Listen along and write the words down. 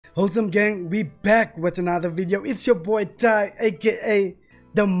Wholesome gang, we back with another video. It's your boy Ty, aka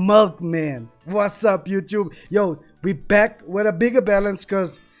the Milkman. What's up, YouTube? Yo, we back with a bigger balance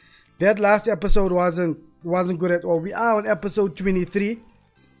because that last episode wasn't good at all. We are on episode 23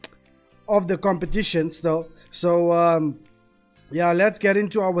 of the competition still. So yeah, let's get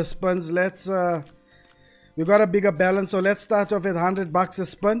into our spins. We got a bigger balance, so let's start off at $100 a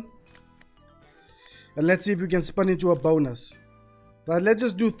spin. And let's see if we can spin into a bonus. Right, let's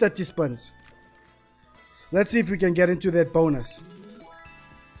just do 30 spins. Let's see if we can get into that bonus.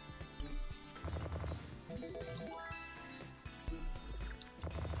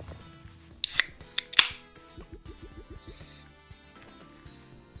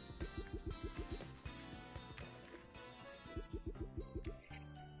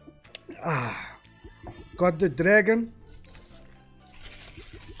 Got the dragon.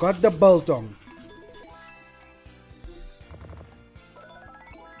 Got the biltong.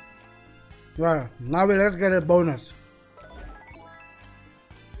 Right, now let's get a bonus.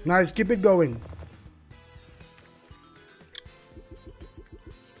 Nice, keep it going.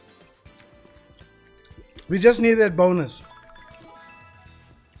 We just need that bonus.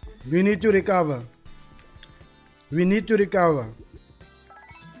 We need to recover. We need to recover.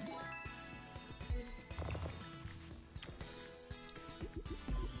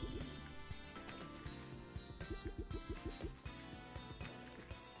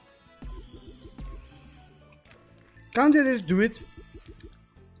 Can't they just do it?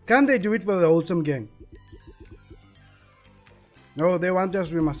 Can't they do it for the wholesome gang? No, they want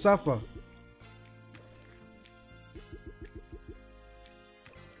us, we must suffer.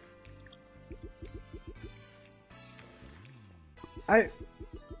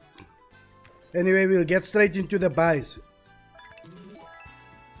 Anyway, we'll get straight into the buys.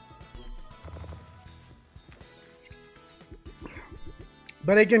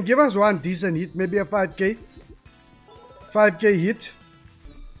 But they can give us one decent hit, maybe a 5k hit.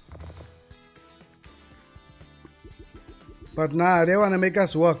 But nah, they want to make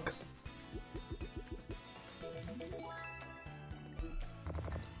us work.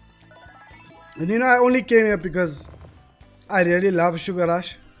 And you know, I only came here because I really love Sugar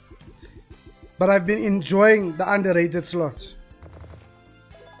Rush. But I've been enjoying the underrated slots.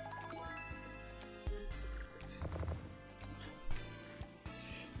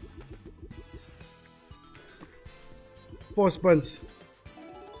 Four spins.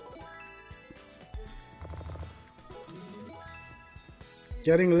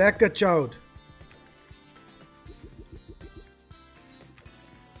 Getting lekker chowed.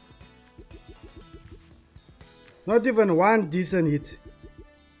 Not even one decent hit.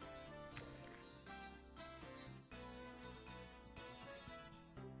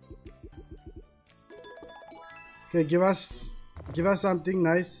 Okay, give us something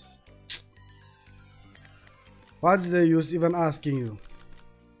nice. What's the use even asking you?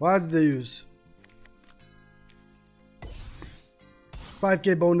 What's the use?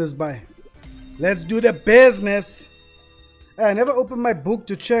 5k bonus buy. Let's do the business. I never opened my book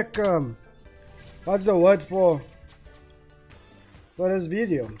to check what's the word for this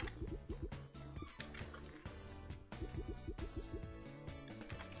video.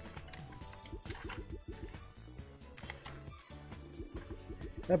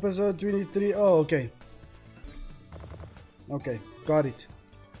 Episode 23. Oh, okay. Okay, got it.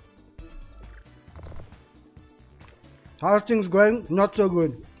 How's things going? Not so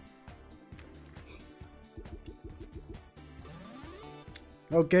good.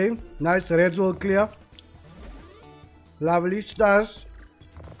 Okay, nice. Reds will clear. Lovely. Stars.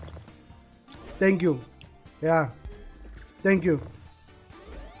 Thank you. Yeah. Thank you.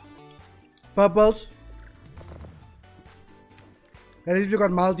 Purples. At least we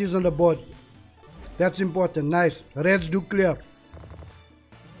got multis on the board. That's important. Nice. Reds do clear.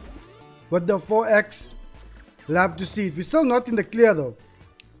 With the 4x, love to see it. We're still not in the clear though.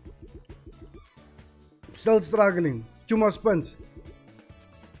 Still struggling. 2 more spins.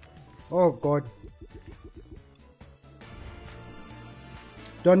 Oh God.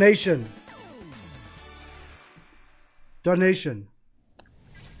 Donation. Donation.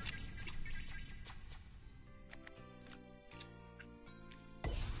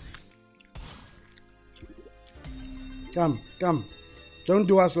 Come, come. Don't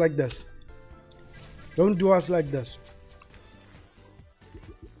do us like this. Don't do us like this.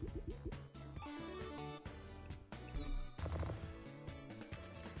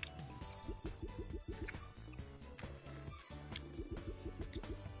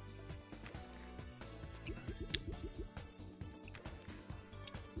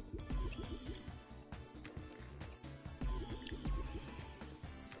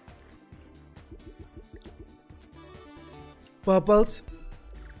 Purples.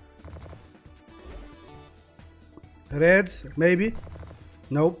 Reds, maybe.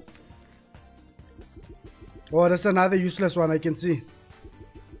 Nope. Oh, that's another useless one I can see.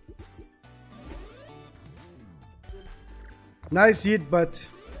 Nice hit, but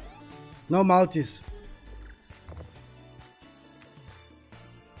no multis.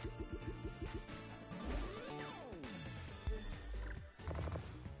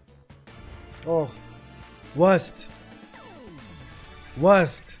 Oh, worst.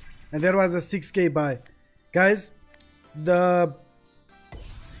 Worst. And there was a 6k buy. Guys, the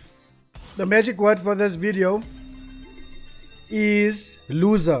magic word for this video is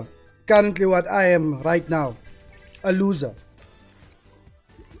loser. Currently what I am right now. A loser.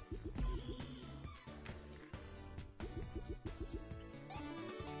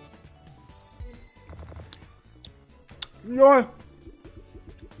 No.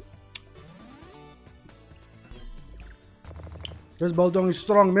 This biltong is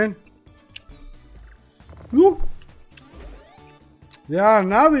strong, man. Woo. Yeah,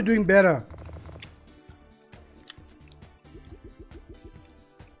 now we're doing better.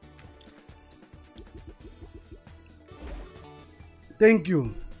 Thank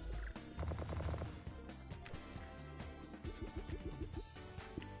you.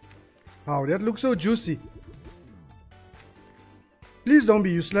 Wow, that looks so juicy. Please don't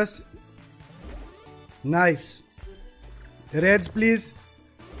be useless. Nice. Reds, please.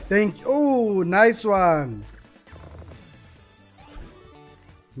 Thank you. Oh, nice one.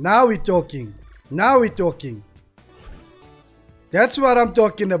 Now we're talking. Now we're talking. That's what I'm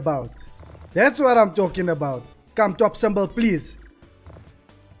talking about. That's what I'm talking about. Come, top symbol, please.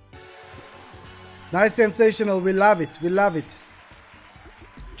 Nice, sensational. We love it. We love it.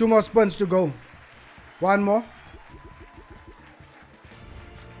 2 more spins to go. 1 more.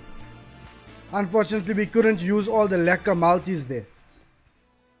 Unfortunately, we couldn't use all the lacquer multis there.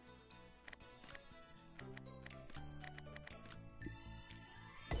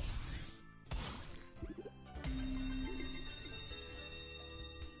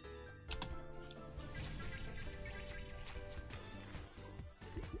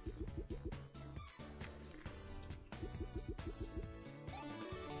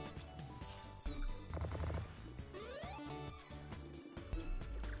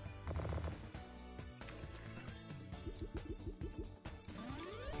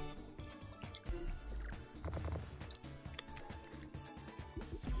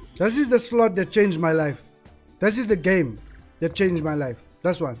 This is the slot that changed my life. This is the game that changed my life.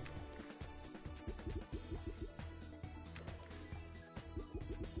 This one.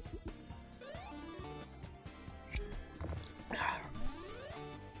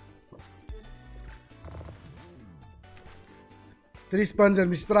 Three spins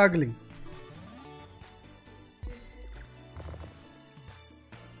and we're struggling.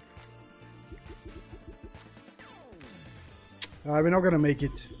 We're not gonna make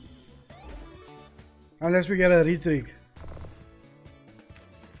it. Unless we get a retrig.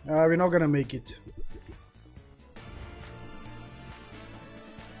 We're not gonna make it.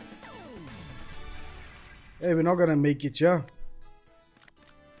 Hey, we're not gonna make it, yeah?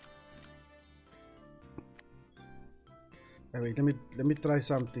 Hey, wait, let me try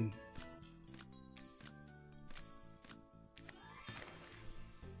something.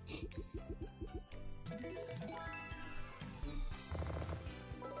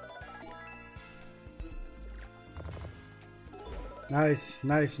 Nice,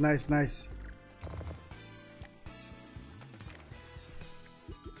 nice, nice, nice.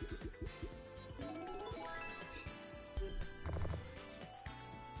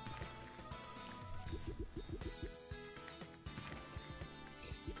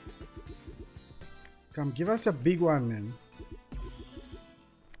 Come, give us a big one, man.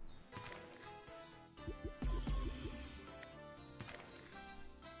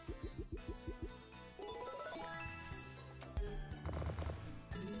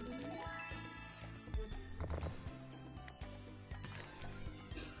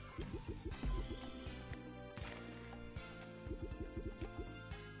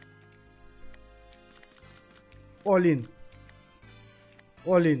 All in.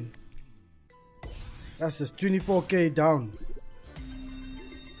 All in. That's just 24k down.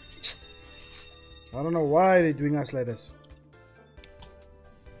 I don't know why they're doing us like this.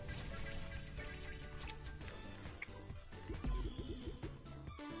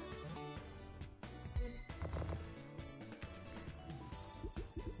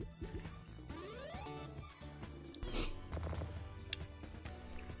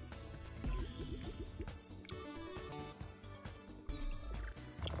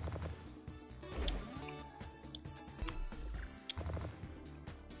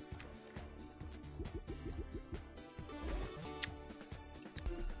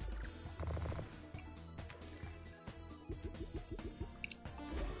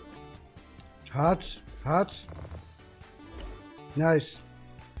 Hearts, hearts. Nice.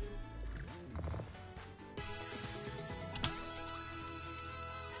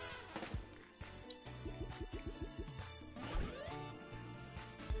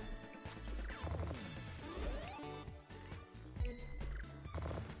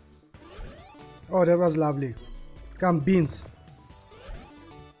 Oh, that was lovely. Come, beans.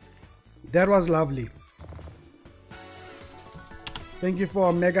 That was lovely. Thank you for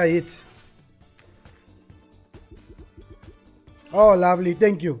a mega hit. Oh, lovely.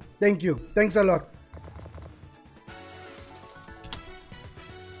 Thank you. Thank you. Thanks a lot.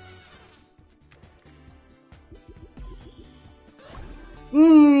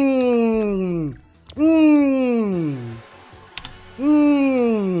 Mmm. Mmm.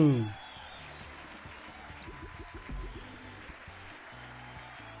 Mmm.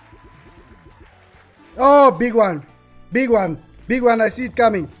 Oh, big one. Big one. Big one. I see it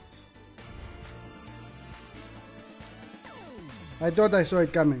coming. I thought I saw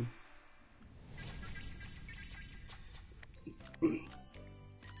it coming.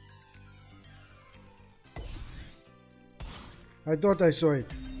 I thought I saw it,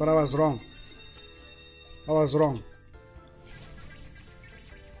 but I was wrong. I was wrong.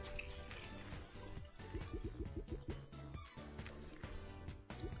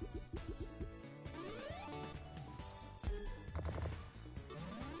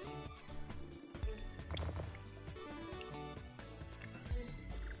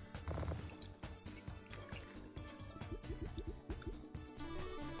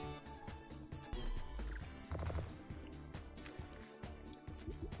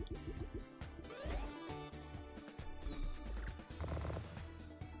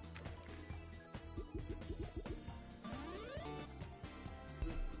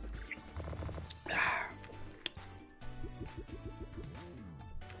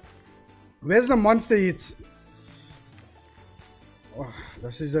 Where's the monster hits? Oh,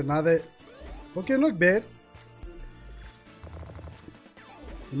 this is another. Okay, not bad.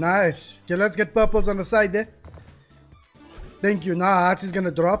 Nice. Okay, let's get purples on the side there. Thank you. Now hearts is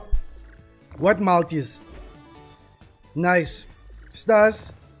gonna drop. What multis? Nice.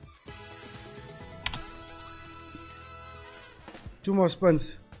 Stars. 2 more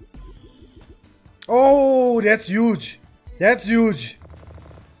spins. Oh, that's huge. That's huge.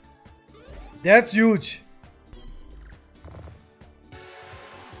 That's huge.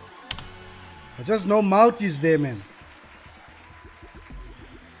 Just no multis there, man.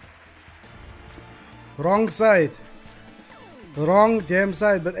 Wrong side. Wrong damn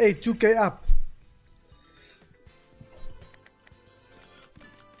side. But hey, 2K up.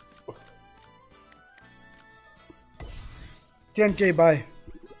 $10K buy.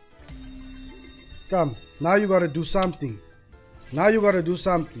 Come. Now you gotta do something. Now you gotta do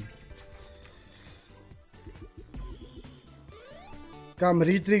something. Come,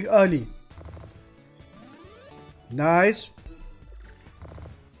 retrig early. Nice.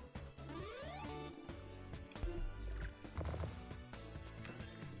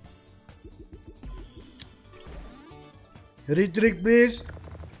 Retrig, please.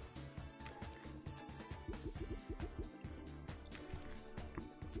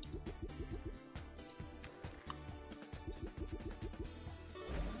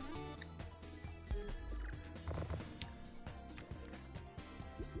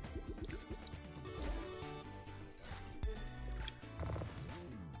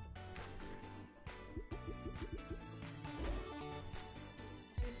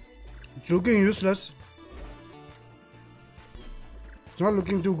 It's looking useless. It's not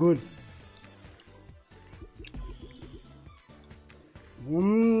looking too good.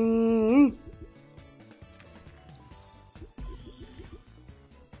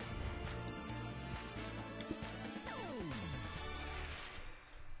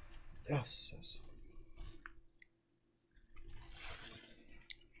 Yes, yes.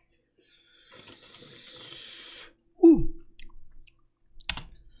 Ooh.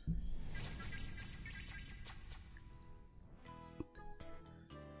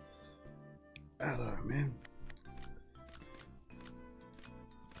 I don't know, man.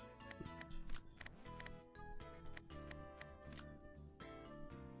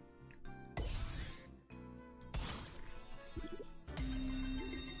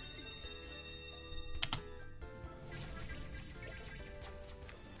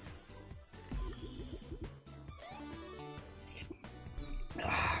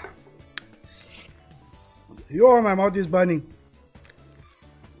 Yo, my mouth is burning.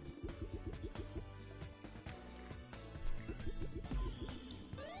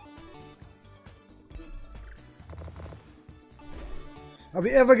 Are we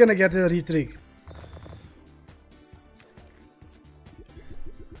ever gonna get a retrig?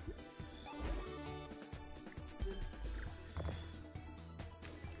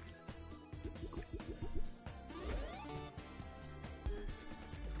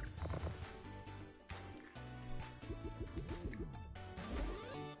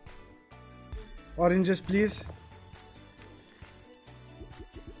 Oranges, please.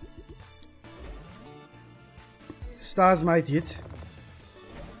 Stars might hit.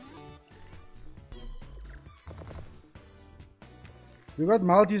 We got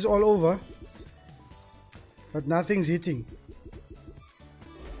multis all over, but nothing's hitting.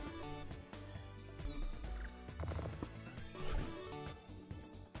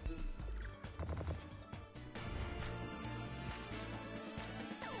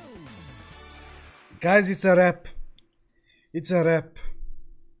 Guys, it's a wrap. It's a wrap.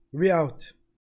 We out.